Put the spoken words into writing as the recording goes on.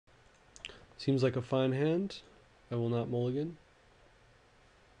Seems like a fine hand. I will not mulligan.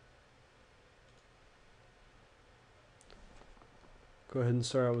 Go ahead and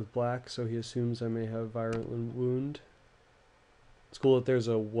start out with black, so he assumes I may have Virulent Wound. It's cool that there's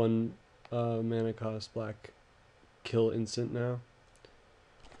a 1 mana cost black kill instant now.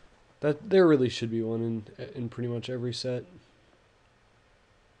 That there really should be one in pretty much every set.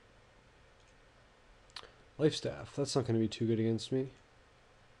 Life Staff, that's not going to be too good against me.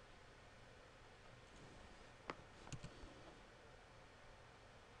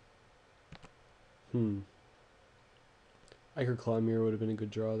 Ichor Claw Mirror would have been a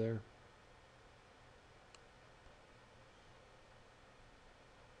good draw there.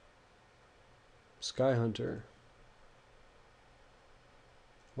 Sky Hunter.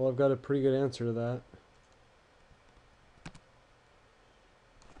 Well, I've got a pretty good answer to that.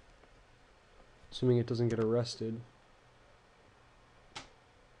 Assuming it doesn't get arrested.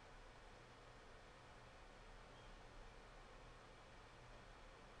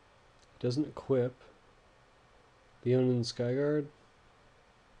 Doesn't equip. Leonin Skyguard.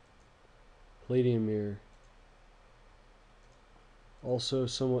 Palladium Mirror. Also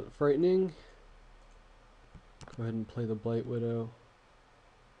somewhat frightening. Go ahead and play the Blight Widow.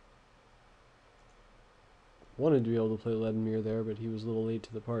 Wanted to be able to play Leaden Mirror there, but he was a little late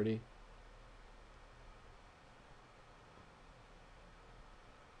to the party.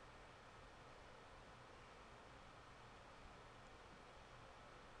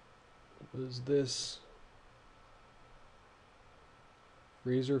 What was this?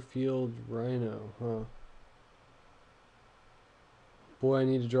 Razorfield Rhino, huh? Boy, I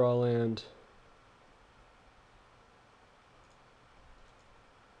need to draw land.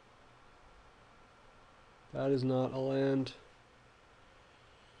 That is not a land.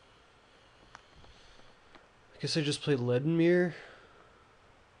 I guess I just play Leaden Mirror.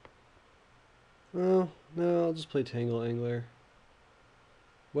 Oh, no, I'll just play Tangle Angler.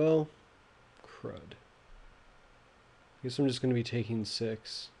 Well, crud. I guess I'm just going to be taking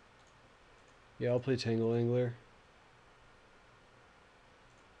 6. Yeah, I'll play Tangle Angler.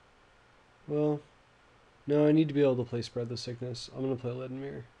 Well, no, I need to be able to play Spread the Sickness. I'm going to play Leaden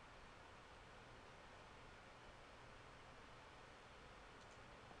Mirror.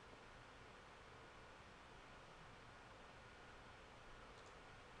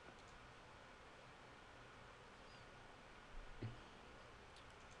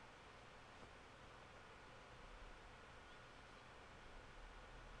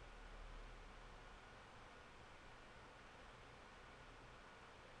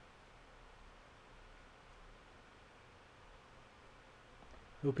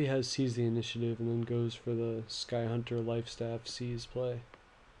 Hope he has seized the initiative and then goes for the Sky Hunter Life Staff seize play.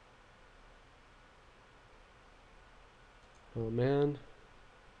 Oh man.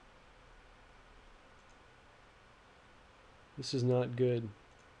 This is not good.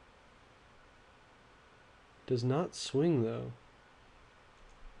 Does not swing though.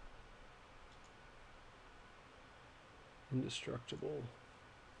 Indestructible.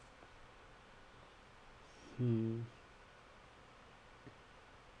 I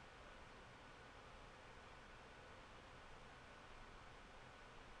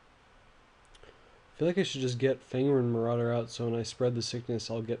feel like I should just get Fangren Marauder out so when I spread the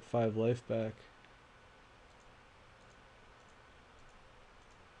sickness I'll get 5 life back.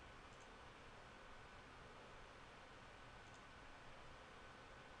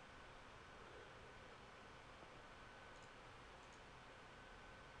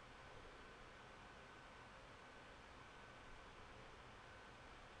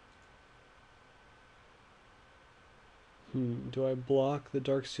 Do I block the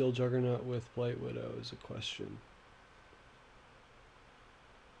Darksteel Juggernaut with Blight Widow is a question.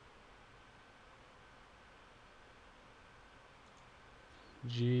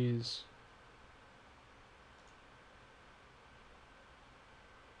 Jeez.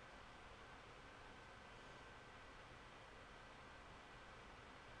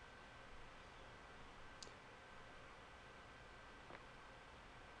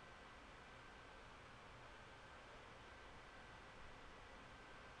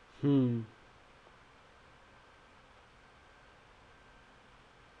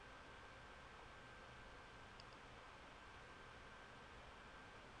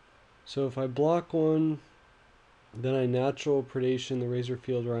 So if I block one, then I natural predation the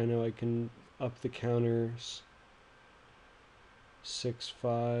Razorfield Rhino, I can up the counters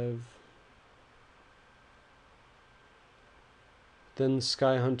 6-5. Then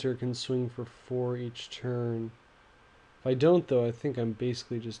Sky Hunter can swing for 4 each turn. If I don't though, I think I'm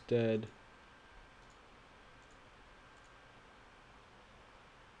basically just dead.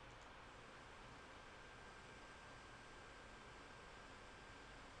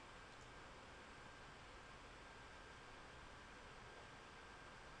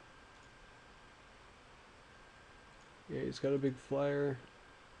 he's got a big flyer.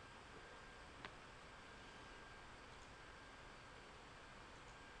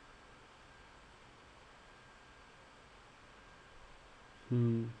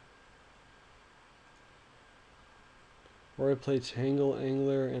 Or I play Tangle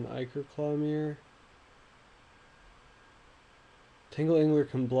Angler and Ichor Clawmere. Tangle Angler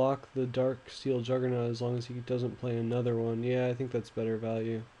can block the Dark Steel Juggernaut as long as he doesn't play another one. Yeah, I think that's better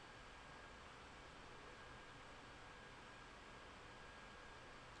value.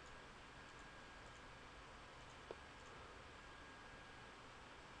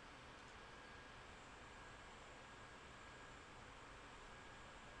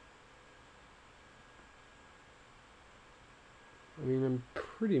 I mean, I'm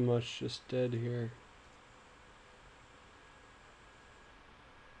pretty much just dead here.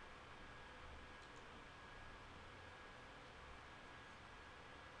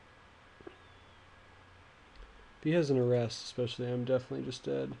 If he has an arrest, especially, I'm definitely just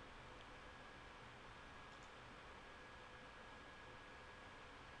dead.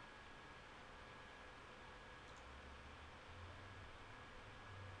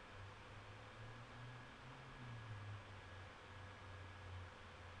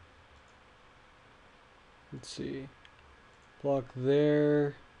 Let's see. Block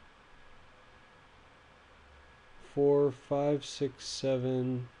there. 4, 5, 6,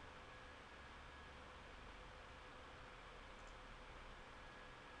 7.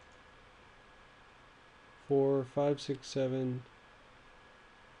 4, 5, 6, 7,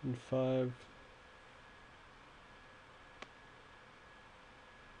 and 5.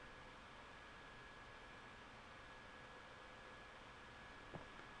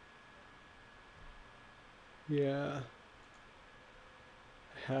 Yeah.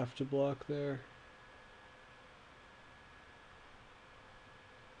 I have to block there.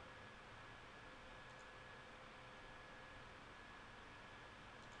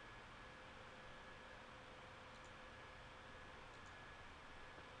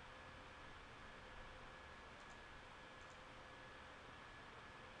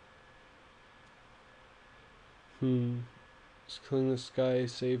 Is killing this guy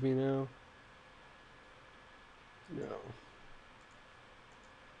save me now? No.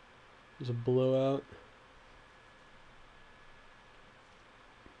 There's a blowout.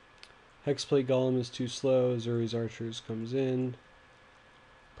 Hexplate Golem is too slow. Zuri's Archers comes in.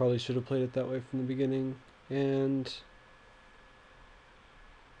 Probably should have played it that way from the beginning. And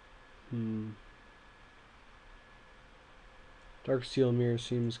Darksteel Mirror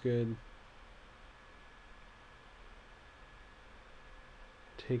seems good.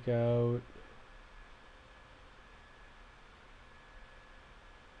 Take out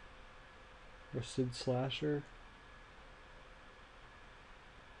Rusted Slasher.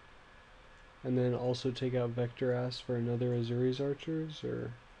 And then also take out Vector Ass for another Azuri's Archers,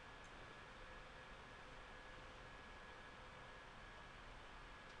 or...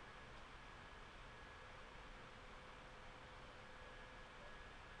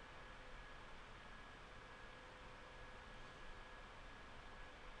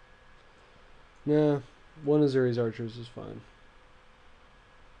 Nah, one Azuri's Archers is fine.